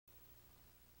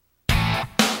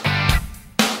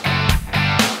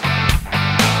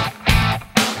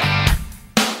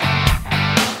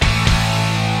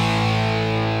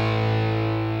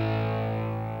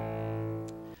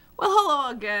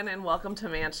again, and welcome to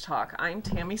Manch Talk. I'm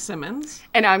Tammy Simmons.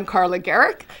 And I'm Carla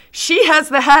Garrick. She has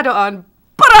the hat on,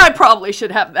 but I probably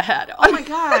should have the hat on. Oh my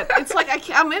God. It's like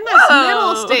I'm in this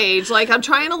middle stage. Like, I'm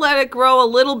trying to let it grow a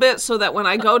little bit so that when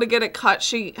I go to get it cut,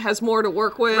 she has more to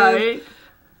work with. Right.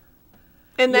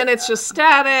 And then it's just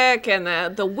static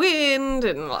and the wind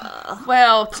and...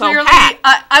 Well, clearly,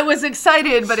 I was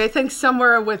excited, but I think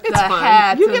somewhere with the fine.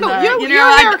 hat, You and get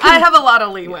I have a lot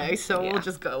of leeway, so we'll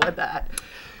just go with that.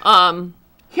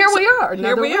 Here we are.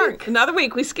 Another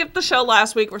week. We skipped the show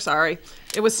last week. We're sorry.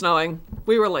 It was snowing.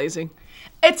 We were lazy.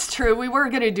 It's true. We were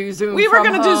going to do Zoom.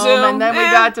 And then we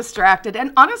got distracted.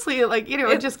 And honestly,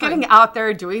 just getting out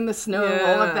there, doing the snow,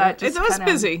 all of that. It was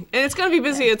busy. And it's going to be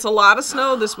busy. It's a lot of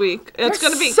snow this week. It's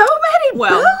going to be so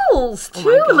many bills,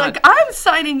 too. Oh I'm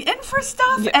signing in for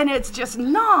stuff, and it's just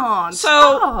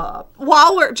non-stop. So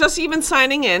while we're just even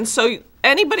signing in, so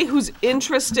anybody who's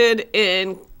interested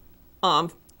in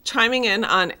chiming in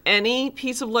on any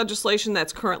piece of legislation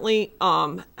that's currently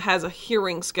has a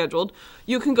hearing scheduled,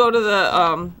 you can go to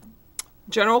the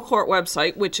General Court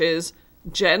website, which is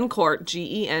GenCourt,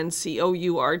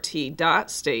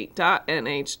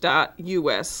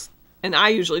 GENCOURT.state.nh.us. And I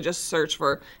usually just search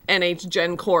for NH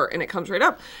Gen Court, and it comes right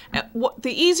up.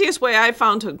 The easiest way I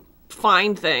found to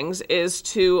find things is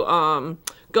to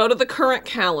go to the current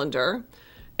calendar,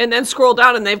 and then scroll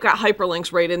down, and they've got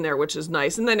hyperlinks right in there, which is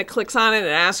nice. And then it clicks on it, and it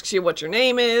asks you what your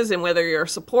name is and whether you're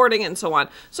supporting, and so on.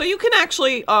 So you can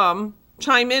actually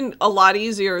chime in a lot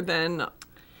easier than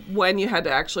when you had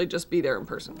to actually just be there in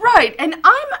person. Right. And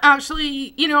I'm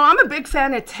actually, I'm a big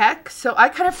fan of tech, so I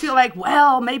kind of feel like,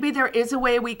 well, maybe there is a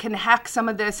way we can hack some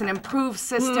of this and improve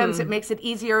systems. It makes it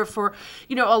easier for,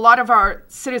 a lot of our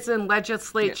citizen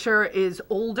legislature is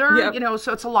older,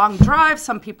 so it's a long drive.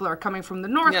 Some people are coming from the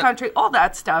North Country, all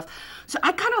that stuff. So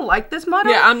I kind of like this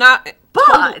model. Yeah, I'm not...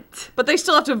 But they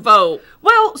still have to vote.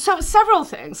 Well, so several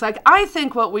things. I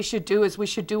think what we should do is we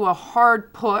should do a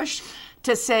hard push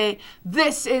to say,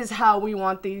 this is how we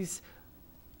want these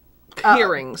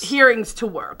hearings to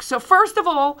work. So first of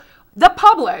all, the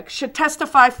public should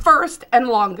testify first and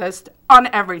longest on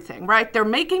everything, right? They're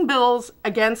making bills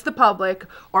against the public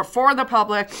or for the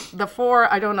public. The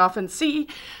for I don't often see,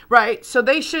 right? So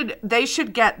they should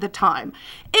get the time.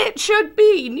 It should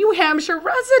be New Hampshire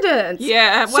residents.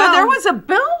 Yeah, so there was a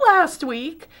bill last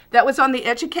week that was on the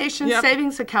education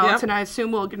savings accounts, and I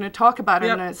assume we're going to talk about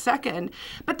it in a second.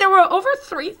 But there were over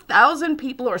 3,000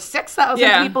 people or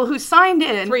 6,000 people who signed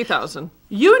in. 3,000.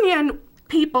 Union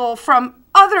people from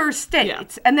other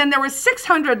states. And then there were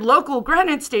 600 local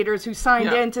Granite Staters who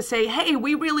signed in to say, hey,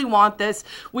 we really want this.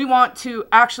 We want to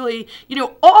actually,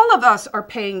 all of us are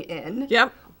paying in.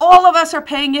 Yep. All of us are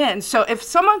paying in. So if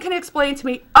someone can explain to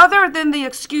me, other than the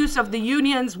excuse of the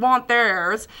unions want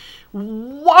theirs,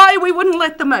 why we wouldn't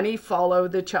let the money follow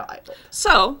the child.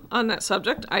 So, on that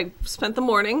subject, I spent the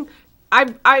morning.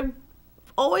 I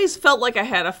always felt like I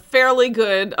had a fairly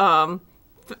good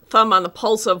thumb on the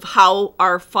pulse of how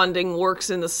our funding works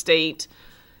in the state.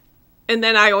 And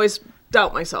then I always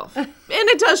doubt myself. And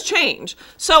it does change.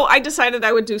 So I decided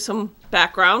I would do some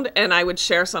background and I would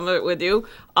share some of it with you.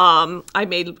 I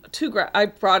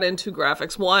brought in two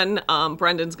graphics. One,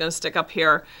 Brendan's going to stick up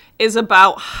here, is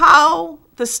about how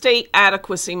the state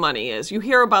adequacy money is. You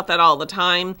hear about that all the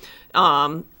time.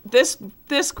 This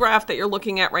graph that you're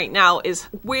looking at right now is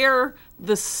where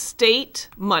the state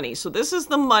money, so this is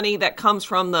the money that comes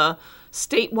from the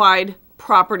statewide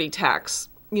property tax,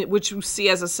 which you see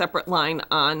as a separate line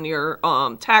on your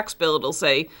tax bill. It'll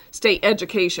say state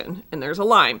education, and there's a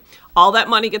line. All that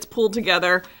money gets pulled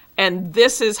together, and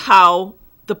this is how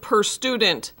the per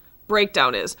student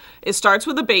breakdown is. It starts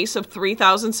with a base of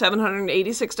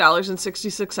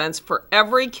 $3,786.66 for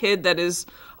every kid that is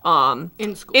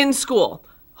in school.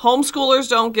 Homeschoolers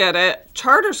don't get it.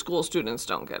 Charter school students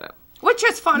don't get it. Which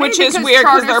is funny. Which is weird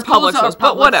because they're public schools,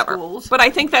 but whatever. Schools. But I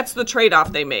think that's the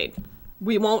trade-off they made.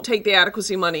 We won't take the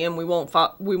adequacy money, and we won't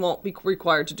be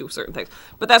required to do certain things.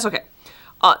 But that's okay.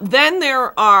 Then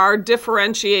there are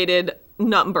differentiated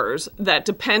numbers that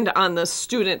depend on the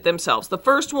student themselves. The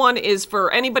first one is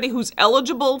for anybody who's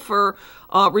eligible for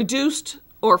reduced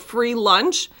or free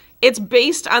lunch. It's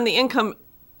based on the income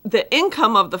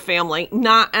of the family,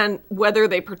 not on whether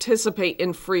they participate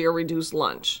in free or reduced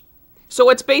lunch. So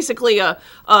it's basically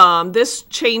this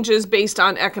changes based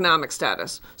on economic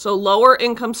status. So lower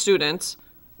income students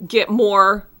get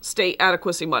more state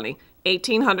adequacy money,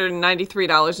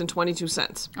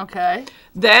 $1,893.22. Okay.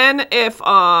 Then if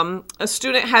a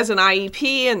student has an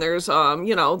IEP and there's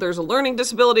there's a learning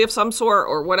disability of some sort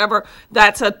or whatever,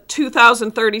 that's a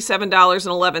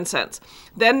 $2,037.11.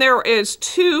 Then there is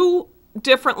two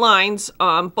different lines.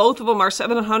 Both of them are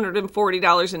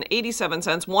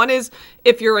 $740.87. One is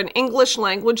if you're an English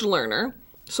language learner.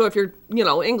 So if you're,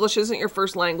 English isn't your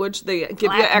first language, they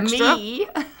give you extra. Me.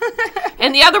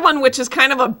 And the other one, which is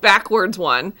kind of a backwards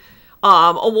one,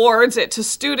 awards it to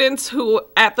students who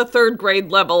at the third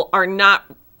grade level are not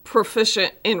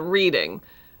proficient in reading.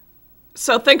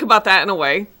 So think about that in a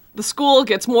way. The school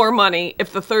gets more money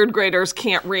if the third graders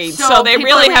can't read. So they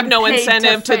really have no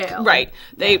incentive to right.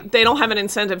 They don't have an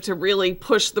incentive to really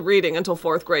push the reading until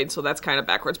fourth grade. So that's kind of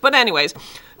backwards. But anyways,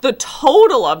 the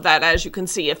total of that, as you can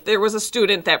see, if there was a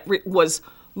student that was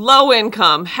low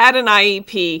income, had an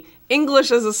IEP,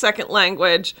 English as a second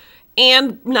language,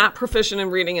 and not proficient in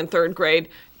reading in third grade,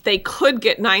 they could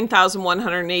get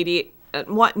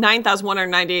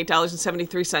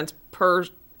 $9,198.73 per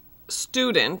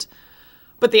student.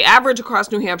 But the average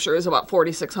across New Hampshire is about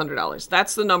 $4,600.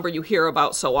 That's the number you hear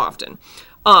about so often.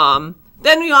 Then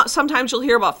sometimes you'll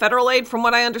hear about federal aid. From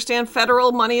what I understand,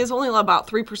 federal money is only about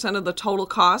 3% of the total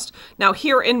cost. Now,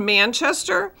 here in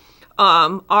Manchester,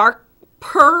 our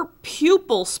per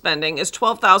pupil spending is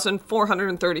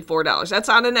 $12,434. That's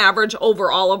on an average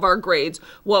over all of our grades,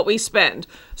 what we spend.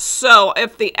 So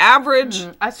if the average...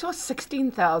 I saw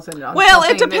 16,000 on Well,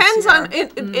 it depends on...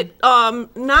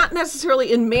 not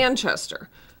necessarily in Manchester.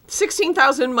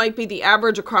 16,000 might be the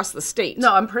average across the state.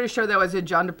 No, I'm pretty sure there was a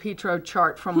John DePietro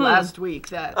chart from last week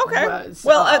that was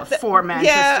for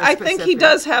Manchester I think he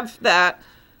does have that.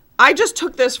 I just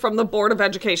took this from the Board of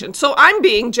Education. So I'm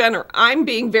being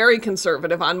very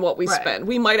conservative on what we spend.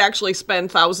 We might actually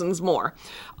spend thousands more.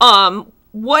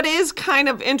 What is kind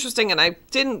of interesting, and I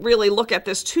didn't really look at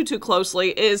this too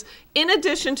closely, is in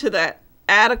addition to that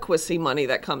adequacy money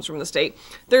that comes from the state,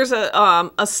 there's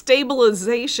a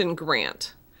stabilization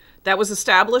grant that was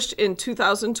established in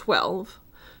 2012.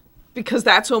 Because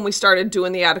that's when we started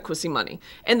doing the adequacy money.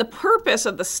 And the purpose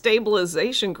of the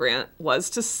stabilization grant was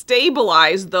to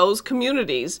stabilize those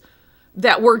communities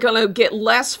that were going to get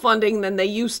less funding than they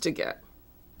used to get.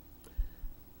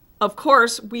 Of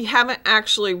course, we haven't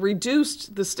actually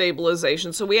reduced the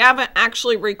stabilization, so we haven't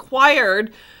actually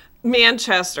required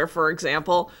Manchester, for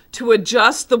example, to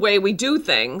adjust the way we do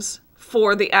things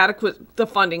for the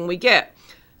funding we get.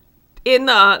 In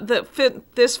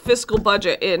this fiscal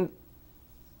budget in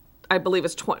I believe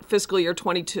it's fiscal year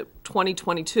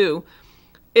 2022,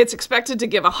 it's expected to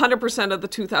give 100% of the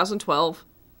 2012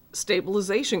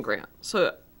 stabilization grant.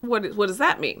 So what does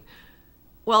that mean?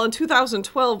 Well, in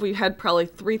 2012, we had probably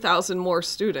 3,000 more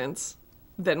students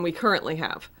than we currently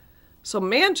have. So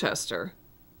Manchester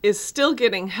is still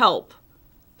getting help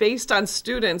based on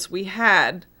students we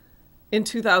had in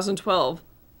 2012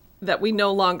 that we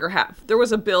no longer have. There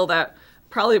was a bill that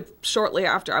probably shortly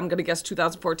after, I'm going to guess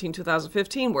 2014,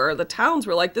 2015, where the towns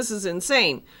were like, this is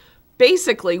insane.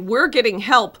 Basically, we're getting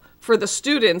help for the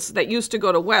students that used to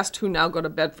go to West who now go to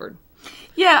Bedford.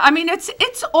 Yeah, I mean, it's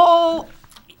all,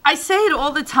 I say it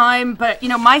all the time, but,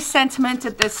 my sentiment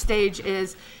at this stage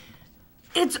is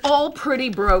it's all pretty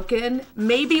broken.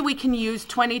 Maybe we can use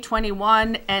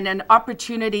 2021 and an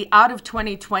opportunity out of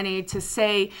 2020 to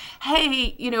say,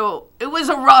 hey, it was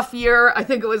a rough year. I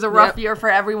think it was a rough year for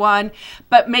everyone,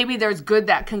 but maybe there's good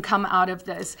that can come out of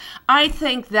this. I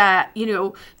think that,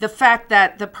 the fact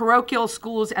that the parochial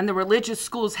schools and the religious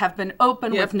schools have been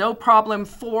open with no problem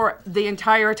for the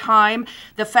entire time,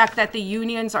 the fact that the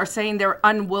unions are saying they're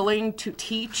unwilling to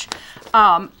teach,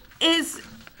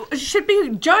 should be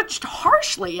judged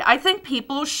harshly. I think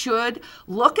people should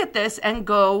look at this and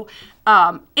go,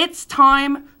 it's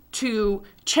time to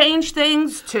change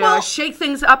things, to shake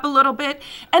things up a little bit.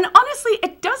 And honestly,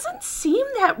 it doesn't seem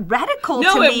that radical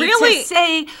to me to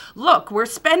say, look, we're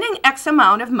spending X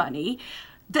amount of money.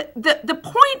 The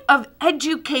point of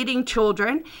educating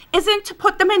children isn't to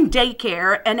put them in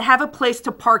daycare and have a place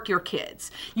to park your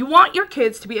kids. You want your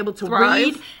kids to be able to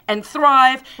read and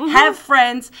thrive, have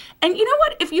friends. And you know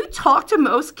what? If you talk to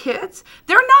most kids,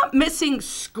 they're not missing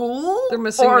school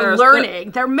or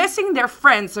learning. They're missing their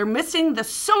friends. They're missing the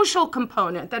social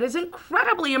component that is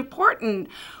incredibly important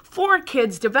for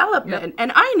kids' development.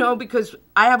 And I know because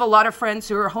I have a lot of friends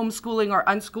who are homeschooling or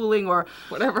unschooling or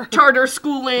whatever, charter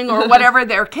schooling or whatever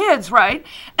their kids, right?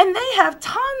 And they have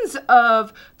tons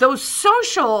of those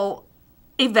social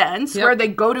events where they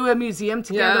go to a museum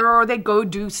together or they go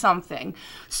do something.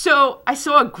 So I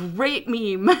saw a great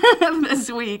meme this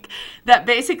week that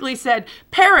basically said,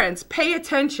 parents, pay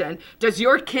attention. Does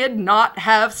your kid not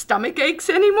have stomach aches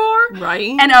anymore?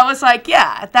 Right. And I was like,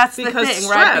 yeah, that's the thing, stress.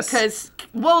 right? Because,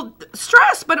 well,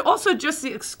 stress, but also just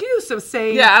the excuse of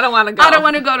saying, I don't want to go. I don't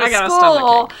want to go to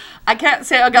school. I can't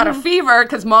say I got a fever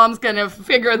because mom's going to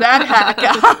figure that hack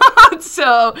out.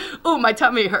 So, my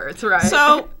tummy hurts, right?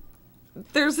 So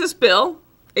there's this bill,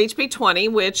 HB 20,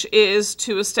 which is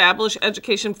to establish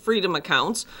education freedom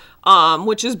accounts,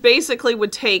 which is basically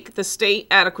would take the state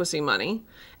adequacy money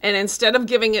and instead of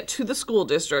giving it to the school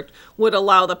district, would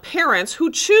allow the parents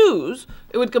who choose,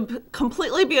 it would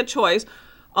completely be a choice,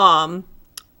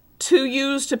 to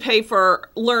use to pay for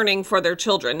learning for their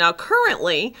children. Now,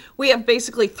 currently, we have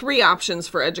basically 3 options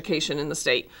for education in the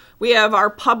state. We have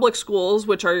our public schools,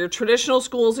 which are your traditional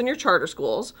schools and your charter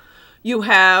schools. You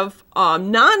have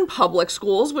non-public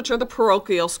schools, which are the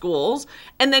parochial schools,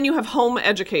 and then you have home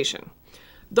education.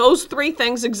 Those 3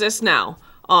 things exist now.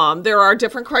 There are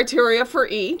different criteria for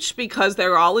each because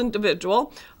they're all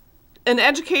individual. An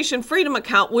education freedom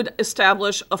account would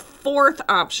establish a 4th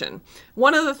option.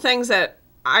 One of the things that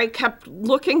I kept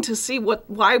looking to see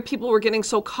why people were getting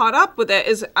so caught up with it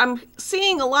is I'm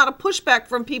seeing a lot of pushback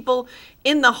from people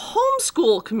in the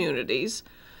homeschool communities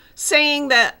saying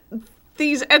that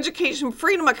these education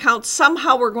freedom accounts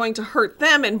somehow were going to hurt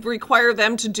them and require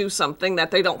them to do something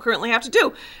that they don't currently have to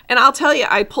do. And I'll tell you,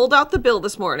 I pulled out the bill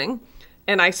this morning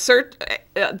and I searched,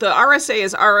 the RSA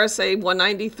is RSA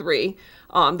 193.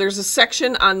 There's a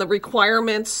section on the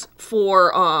requirements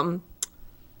for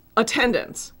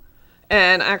attendance.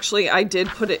 And actually, I did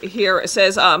put it here. It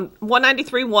says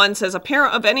 193.1 says a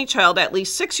parent of any child at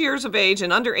least 6 years of age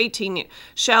and under 18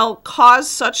 shall cause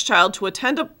such child to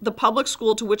attend the public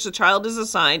school to which the child is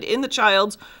assigned in the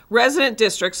child's resident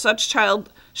district. Such child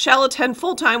shall attend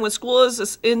full-time when school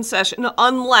is in session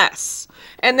unless,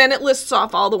 and then it lists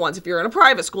off all the ones. If you're in a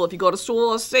private school, if you go to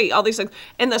school state, all these things.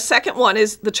 And the second one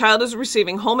is the child is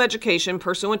receiving home education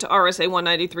pursuant to RSA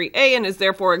 193A and is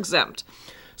therefore exempt.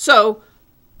 So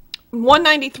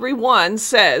 193.1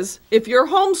 says if you're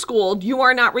homeschooled, you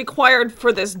are not required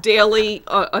for this daily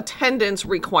attendance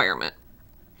requirement.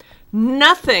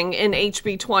 Nothing in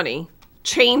HB 20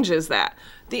 changes that.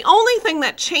 The only thing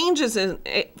that changes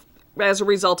as a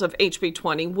result of HB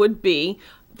 20 would be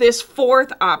this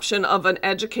 4th option of an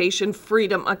education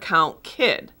freedom account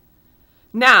kid.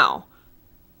 Now,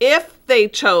 if they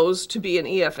chose to be an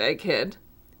EFA kid,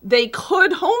 they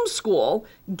could homeschool,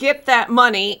 get that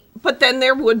money, but then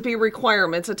there would be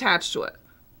requirements attached to it.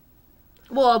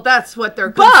 Well, that's what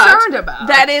they're concerned about.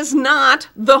 That is not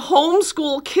the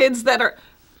homeschool kids that are...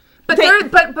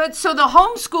 But so the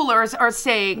homeschoolers are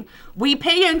saying, we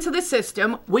pay into the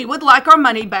system, we would like our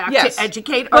money back to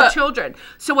educate our children.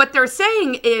 So what they're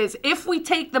saying is, if we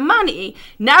take the money,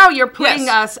 now you're putting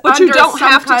us but under you don't some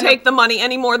have to kind take the money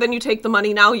any more than you take the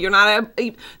money now. You're not...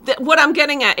 what I'm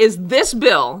getting at is this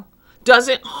bill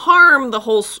doesn't harm the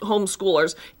whole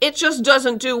homeschoolers. It just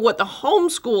doesn't do what the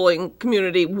homeschooling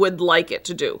community would like it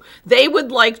to do. They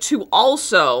would like to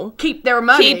also keep their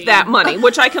money. Keep that money,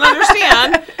 which I can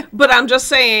understand, but I'm just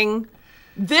saying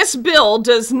this bill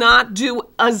does not do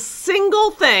a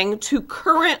single thing to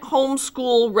current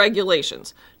homeschool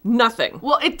regulations. Nothing.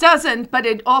 Well, it doesn't, but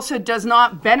it also does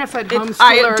not benefit homeschoolers.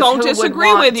 I don't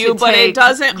disagree with you, but it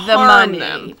doesn't harm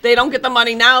them. They don't get the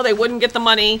money now. They wouldn't get the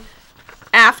money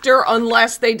after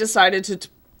unless they decided to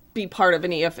be part of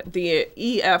the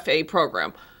EFA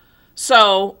program.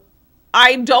 So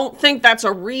I don't think that's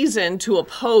a reason to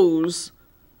oppose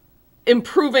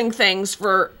improving things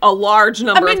for a large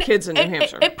number of kids in New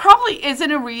Hampshire. It probably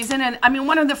isn't a reason. And I mean,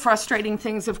 one of the frustrating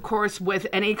things, of course, with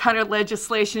any kind of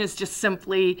legislation is just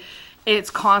simply it's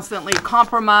constantly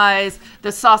compromised.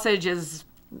 The sausage is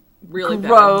really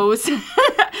gross.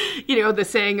 You know, the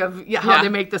saying of how they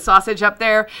make the sausage up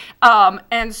there.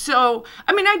 And so,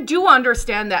 I mean, I do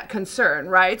understand that concern,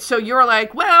 right? So you're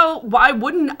like, well, why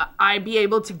wouldn't I be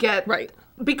able to get... Right.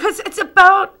 Because it's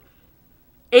about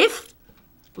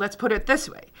let's put it this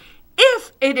way.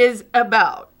 If it is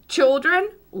about children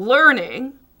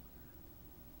learning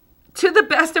to the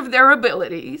best of their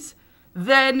abilities,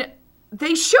 then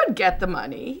they should get the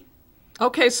money.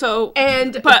 Okay, so...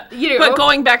 But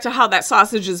going back to how that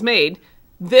sausage is made...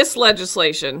 This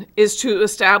legislation is to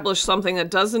establish something that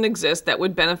doesn't exist that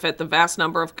would benefit the vast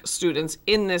number of students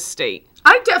in this state.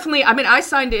 I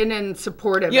signed in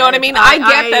support of it. You know what I mean? I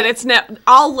get that it's not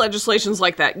all legislation's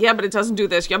like that. Yeah, but it doesn't do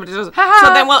this. Yeah, but it doesn't.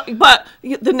 So then, but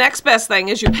the next best thing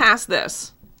is you pass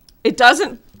this. It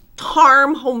doesn't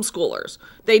harm homeschoolers.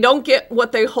 They don't get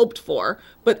what they hoped for,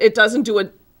 but it doesn't do a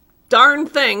darn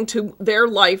thing to their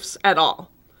lives at all.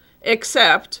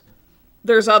 Except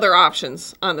there's other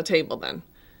options on the table then.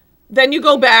 Then you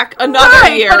go back another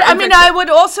year. But I mean, I would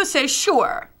also say,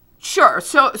 sure.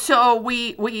 So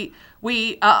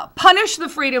we punish the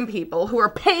freedom people who are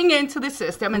paying into the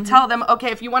system and tell them,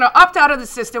 okay, if you want to opt out of the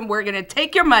system, we're going to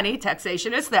take your money.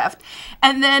 Taxation is theft.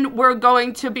 And then we're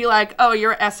going to be like, oh,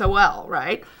 you're SOL,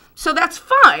 right? So that's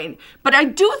fine. But I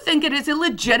do think it is a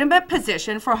legitimate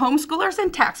position for homeschoolers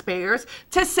and taxpayers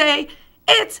to say,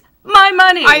 it's my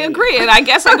money. I agree. And I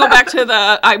guess I go back to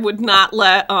I would not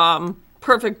let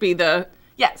perfect be the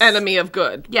enemy of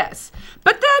good. Yes.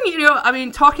 But then, I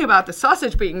mean, talking about the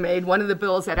sausage being made, one of the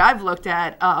bills that I've looked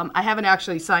at, I haven't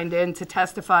actually signed in to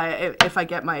testify. If I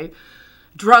get my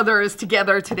druthers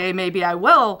together today, maybe I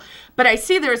will. But I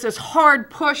see there's this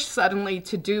hard push suddenly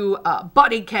to do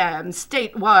body cams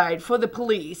statewide for the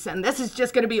police. And this is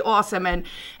just going to be awesome. And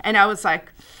I was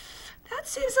like, that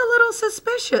seems a little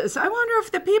suspicious. I wonder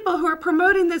if the people who are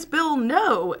promoting this bill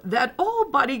know that all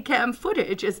body cam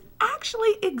footage is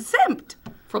actually exempt.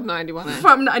 From 91A.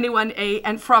 From 91A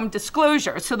and from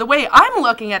disclosure. So the way I'm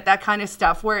looking at that kind of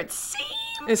stuff, where it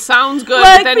sounds good,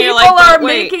 like but then people you're like, are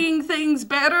wait. making things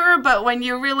better, but when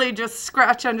you really just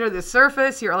scratch under the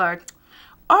surface, you're like,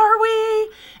 are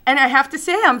we? And I have to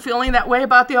say, I'm feeling that way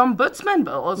about the ombudsman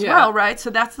bill as well, right? So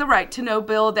that's the right to know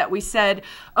bill that we said,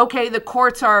 okay, the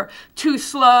courts are too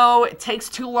slow, it takes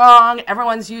too long,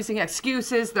 everyone's using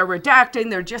excuses, they're redacting,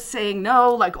 they're just saying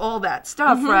no, like all that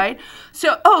stuff, right?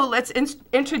 So, let's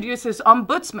introduce this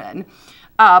ombudsman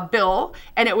bill,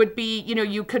 and it would be,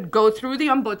 you could go through the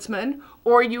ombudsman,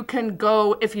 or you can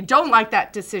go, if you don't like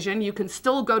that decision, you can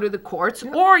still go to the courts,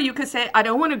 or you could say, I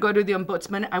don't want to go to the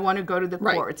ombudsman, I want to go to the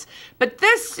courts. But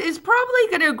this is probably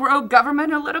going to grow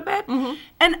government a little bit. And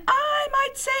I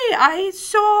might say I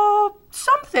saw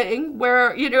something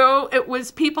where, it was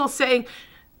people saying,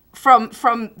 from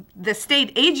the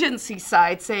state agency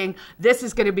side saying, this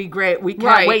is going to be great. We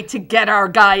can't wait to get our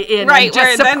guy in and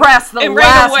just suppress the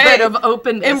last bit of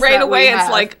openness. And right away it's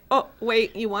like, oh,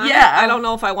 wait, you want it? I don't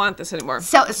know if I want this anymore.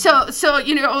 So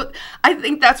I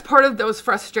think that's part of those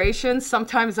frustrations.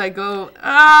 Sometimes I go,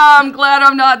 I'm glad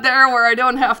I'm not there where I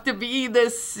don't have to be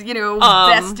this,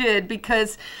 vested,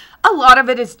 because a lot of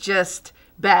it is just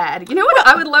bad. You know what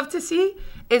I would love to see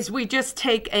is we just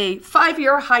take a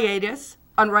 5-year hiatus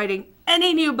on writing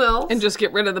any new bills. And just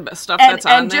get rid of the stuff that's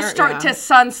on there. And just start to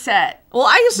sunset. Well,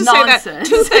 I used to say that.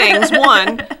 Two things.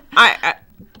 One,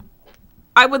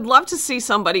 I would love to see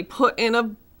somebody put in a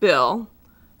bill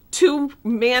to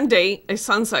mandate a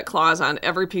sunset clause on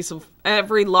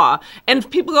every law. And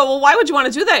people go, well, why would you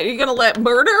want to do that? Are you going to let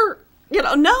murder?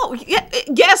 No.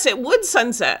 Yes, it would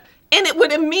sunset. And it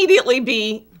would immediately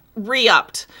be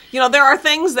re-upped. There are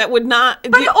things that would not.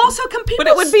 But also, can people?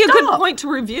 But it would be a good point to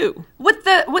review with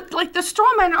the straw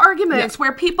man arguments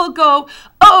where people go,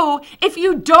 oh, if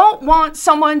you don't want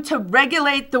someone to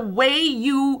regulate the way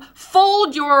you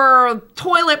fold your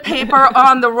toilet paper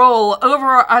on the roll over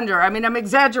or under. I mean, I'm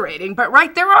exaggerating, but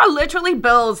there are literally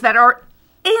bills that are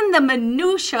in the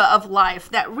minutia of life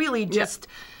that really just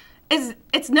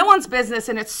it's no one's business,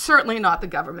 and it's certainly not the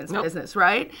government's business,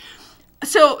 right?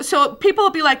 So people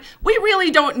will be like, we really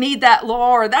don't need that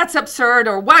law, or that's absurd,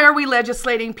 or why are we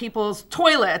legislating people's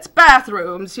toilets,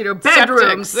 bathrooms,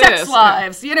 bedrooms, sex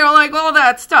lives, like all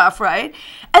that stuff, right?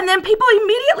 And then people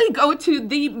immediately go to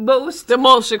the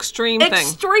most extreme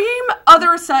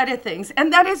other side of things.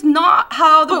 And that is not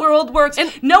how the world works.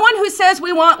 And no one who says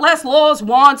we want less laws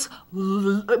wants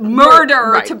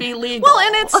murder to be legal. Well,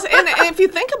 and if you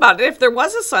think about it, if there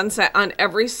was a sunset on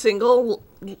every single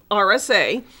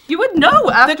RSA, you would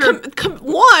know after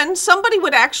somebody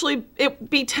would actually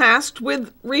be tasked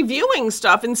with reviewing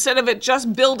stuff instead of it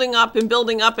just building up and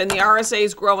building up, and the RSA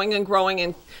is growing and growing,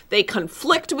 and they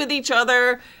conflict with each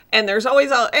other, and there's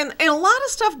always and a lot of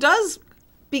stuff does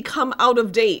become out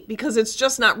of date because it's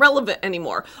just not relevant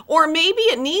anymore, or maybe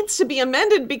it needs to be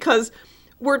amended because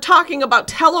we're talking about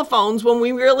telephones when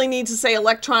we really need to say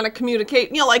electronic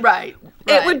communication. Right.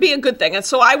 It would be a good thing. And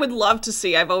so I would love to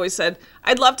see, I've always said,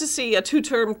 I'd love to see a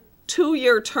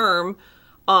 2-year term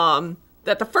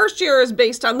that the first year is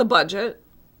based on the budget,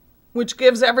 which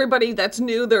gives everybody that's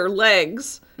new their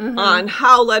legs on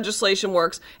how legislation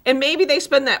works. And maybe they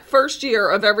spend that first year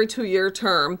of every 2-year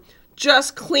term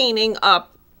just cleaning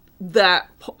up that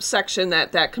section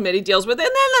that committee deals with. And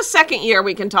then the second year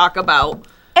we can talk about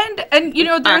And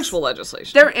there's actual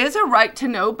legislation. There is a right to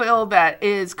know bill that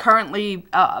is currently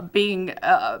being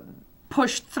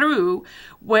pushed through,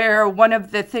 where one of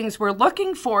the things we're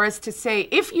looking for is to say,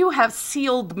 if you have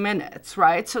sealed minutes,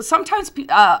 right? So sometimes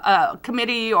a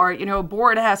committee or, a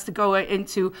board has to go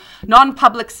into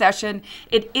non-public session.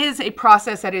 It is a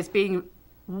process that is being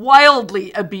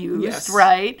wildly abused, yes.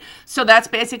 right? So that's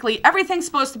basically everything's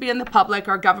supposed to be in the public.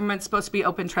 Our government's supposed to be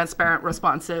open, transparent,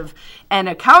 responsive, and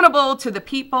accountable to the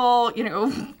people.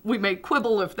 We may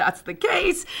quibble if that's the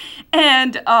case.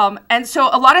 And so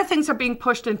a lot of things are being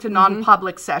pushed into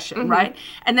non-public session, right?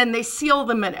 And then they seal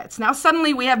the minutes. Now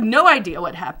suddenly we have no idea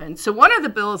what happened. So one of the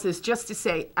bills is just to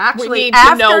say, actually, we need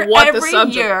after to know what every the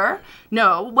subject year,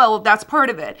 no, well, that's part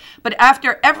of it. But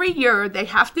after every year, they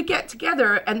have to get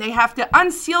together and they have to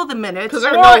unseal the minutes because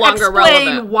they're no longer explain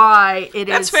relevant. Why it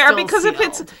that's is fair still because sealed.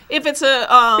 if it's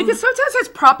a because sometimes it's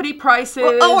property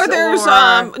prices or there's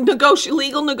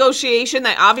legal negotiation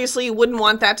that obviously you wouldn't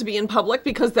want that to be in public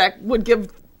because that would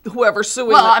give whoever's suing.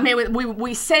 Well, I mean,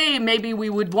 we say maybe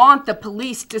we would want the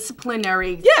police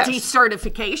disciplinary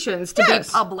decertifications to be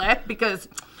public because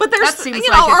but there's that seems like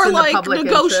it's in the public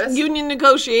union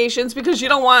negotiations because you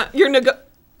don't want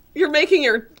you're making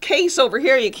your case over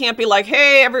here. You can't be like,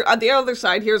 hey, on the other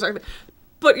side, here's our.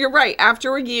 But you're right.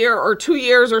 After a year or 2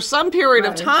 years or some period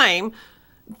of time,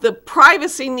 the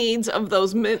privacy needs of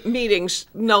those meetings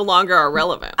no longer are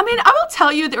relevant. I mean, I will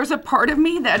tell you, there's a part of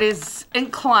me that is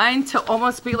inclined to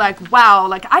almost be like, wow,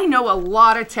 like I know a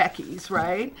lot of techies,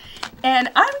 right?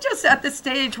 And I'm just at the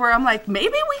stage where I'm like,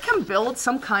 maybe we can build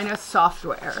some kind of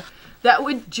software that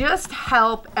would just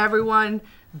help everyone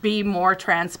be more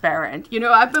transparent.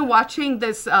 I've been watching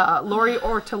this Lori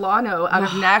Ortolano out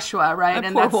of Nashua, right?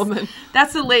 And that's woman.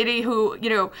 That's a lady who,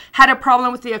 had a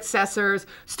problem with the assessors,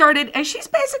 and she's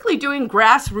basically doing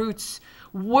grassroots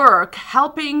work,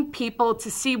 helping people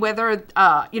to see whether,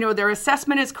 their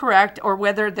assessment is correct or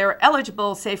whether they're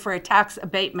eligible, say, for a tax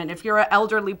abatement. If you're an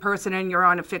elderly person and you're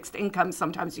on a fixed income,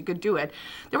 sometimes you could do it.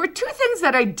 There were two things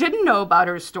that I didn't know about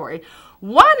her story.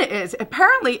 One is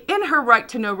apparently in her right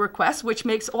to know request, which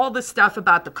makes all the stuff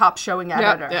about the cops showing up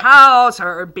at her house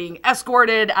or being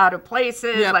escorted out of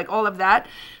places, like all of that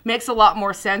makes a lot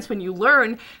more sense when you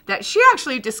learn that she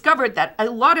actually discovered that a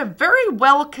lot of very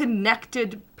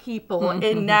well-connected people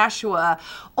in Nashua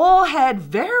all had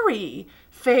very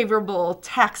favorable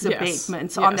tax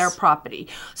abatements on their property.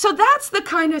 So that's the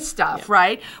kind of stuff,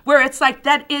 right? Where it's like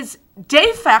that is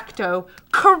de facto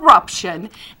corruption.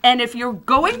 And if you're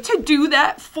going to do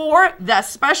that for the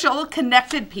special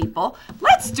connected people,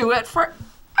 let's do it for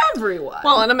everyone.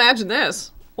 Well, and imagine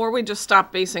this. Or we just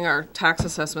stop basing our tax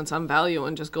assessments on value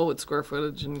and just go with square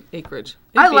footage and acreage.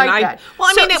 I like that. Well,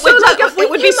 I mean, it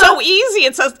would be so easy.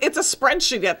 It's a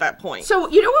spreadsheet at that point. So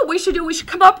you know what we should do? We should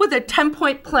come up with a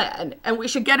 10-point plan, and we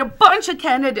should get a bunch of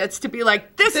candidates to be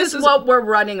like, this is what we're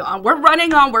running on. We're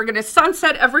going to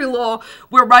sunset every law.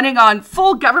 We're running on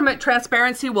full government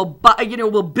transparency. I will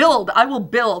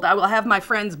have my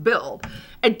friends build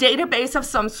a database of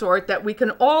some sort that we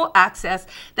can all access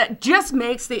that just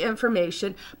makes the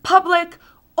information public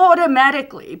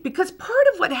automatically. Because part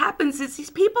of what happens is these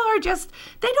people are they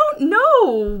don't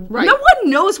know. Right. No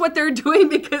one knows what they're doing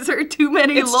because there are too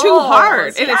many laws. It's too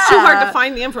hard. And it's too hard to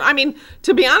find the information. I mean,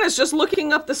 to be honest, just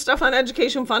looking up the stuff on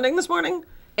education funding this morning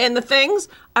and the things,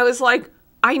 I was like,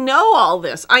 I know all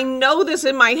this. I know this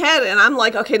in my head, and I'm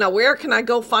like, okay, now where can I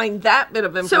go find that bit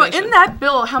of information? So in that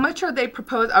bill, how much are they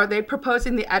proposing? Are they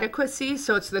proposing the adequacy?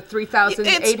 So it's the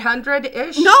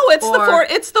 3,800-ish? No,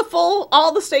 it's the full.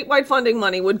 All the statewide funding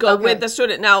money would go with the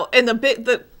student. Now, and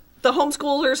the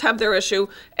homeschoolers have their issue,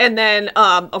 and then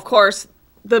of course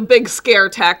the big scare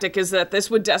tactic is that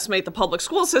this would decimate the public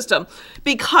school system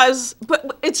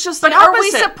but it's just But are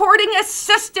we supporting a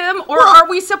system or are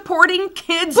we supporting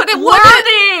kids learning?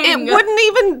 It wouldn't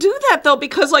even do that though,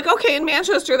 because in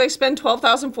Manchester they spend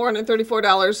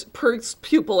 $12,434 per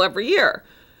pupil every year.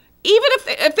 Even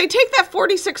if they take that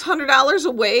 $4,600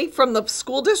 away from the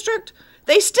school district,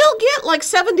 they still get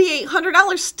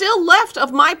 $7,800 still left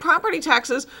of my property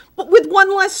taxes, but with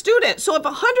one less student. So if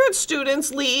 100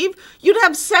 students leave, you'd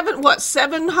have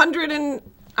 700 and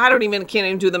I can't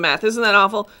even do the math. Isn't that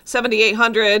awful?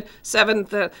 7,800,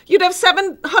 you'd have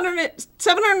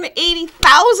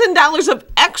 $780,000 of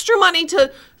extra money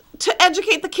to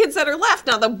educate the kids that are left.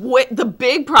 Now, the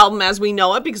big problem as we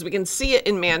know it, because we can see it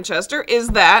in Manchester, is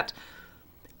that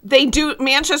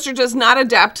Manchester does not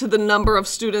adapt to the number of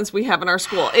students we have in our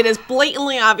school. It is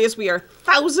blatantly obvious we are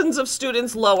thousands of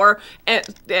students lower, and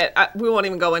we won't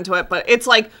even go into it, but it's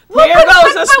here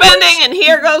goes the spending, and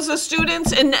here goes the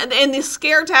students, and the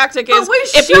scare tactic is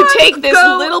if you take this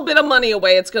little bit of money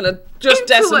away, it's going to just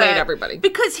into decimate it. everybody.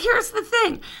 Because here's the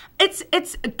thing. It's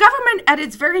government at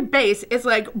its very base is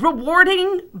like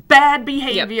rewarding bad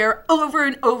behavior over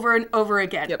and over and over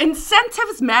again. Yep.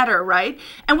 Incentives matter, right?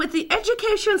 And with the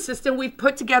education system we've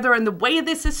put together and the way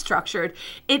this is structured,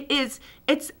 it's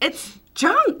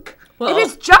junk. Well, it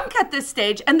is junk at this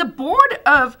stage. And the board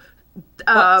of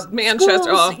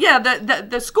Manchester. schools,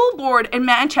 the school board in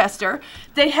Manchester,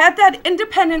 they had that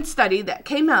independent study that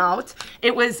came out.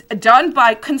 It was done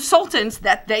by consultants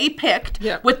that they picked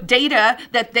with data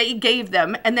that they gave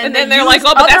them, and then they're like, used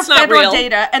oh, but other that's not federal real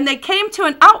data, and they came to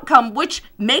an outcome which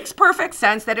makes perfect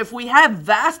sense that if we have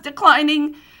vast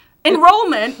declining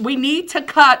enrollment, we need to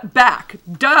cut back.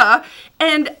 Duh.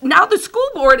 And now the school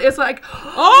board is like,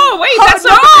 oh, wait, that's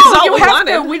not the result we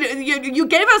wanted. You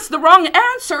gave us the wrong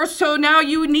answer, so now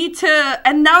you need to,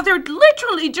 and now they're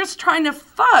literally just trying to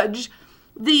fudge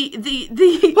the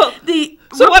report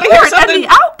and the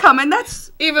outcome, and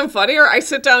that's even funnier. I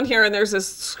sit down here and there's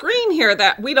this screen here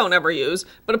that we don't ever use,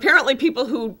 but apparently people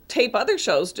who tape other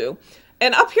shows do.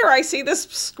 And up here, I see this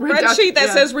spreadsheet that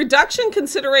says reduction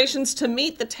considerations to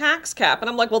meet the tax cap. And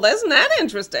I'm like, well, isn't that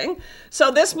interesting?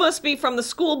 So this must be from the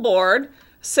school board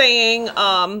saying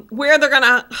where they're going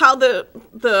to, how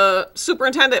the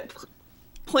superintendent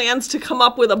plans to come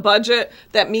up with a budget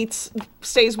that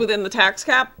stays within the tax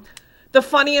cap. The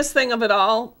funniest thing of it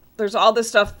all, there's all this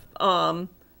stuff, other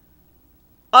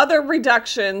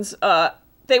reductions,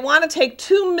 they want to take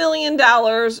 $2 million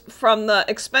from the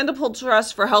expendable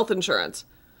trust for health insurance.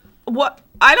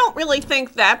 I don't really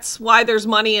think that's why there's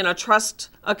money in a trust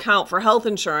account for health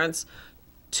insurance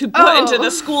to put into the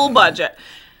school budget.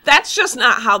 That's just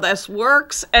not how this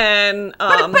works. And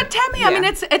but Tammy, I mean,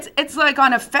 it's like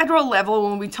on a federal level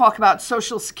when we talk about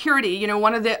Social Security. You know,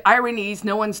 one of the ironies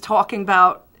no one's talking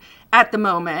about at the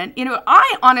moment. You know,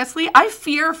 I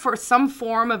fear for some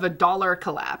form of a dollar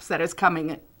collapse that is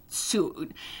coming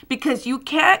soon, because you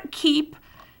can't keep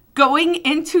going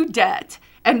into debt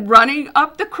and running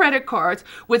up the credit cards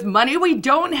with money we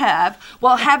don't have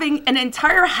while having an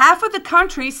entire half of the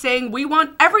country saying we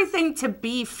want everything to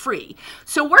be free.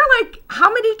 So we're like, how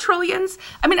many trillions?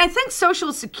 I mean, I think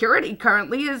Social Security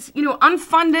currently is,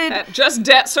 unfunded. Just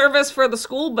debt service for the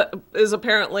school but is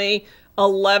apparently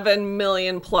 11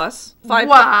 million plus.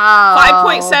 Wow.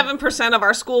 5.7% of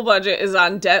our school budget is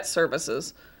on debt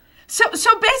services. So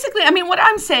basically, I mean, what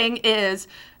I'm saying is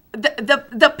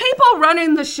the people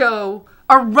running the show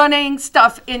are running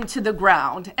stuff into the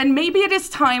ground. And maybe it is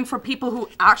time for people who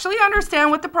actually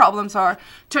understand what the problems are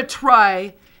to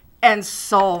try and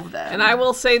solve them. And I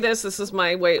will say this is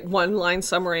my one-line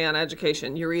summary on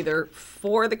education. You're either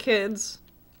for the kids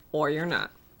or you're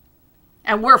not.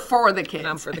 And we're for the kids. And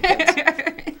I'm for the kids.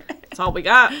 That's all we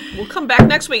got. We'll come back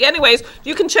next week. Anyways,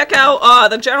 you can check out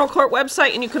the General Court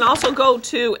website, and you can also go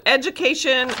to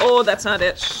education. Oh, that's not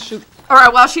it. Shoot. All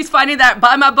right, while she's finding that,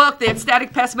 buy my book, The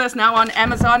Ecstatic Pessimist, now on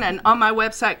Amazon and on my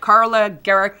website,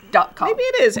 carlagarrick.com. Maybe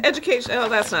it is. Education. Oh,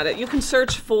 that's not it. You can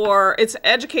search for, it's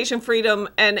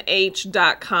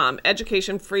educationfreedomnh.com.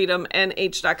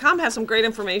 Educationfreedomnh.com has some great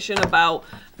information about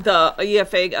the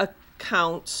EFA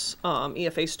accounts,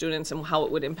 EFA students, and how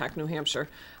it would impact New Hampshire.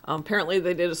 Apparently,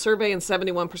 they did a survey, and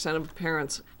 71% of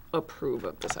parents approve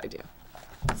of this idea.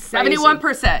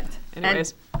 71%.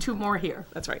 Anyways. And 2 more here.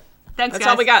 That's right. Thanks, That's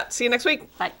guys. all we got. See you next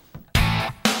week. Bye.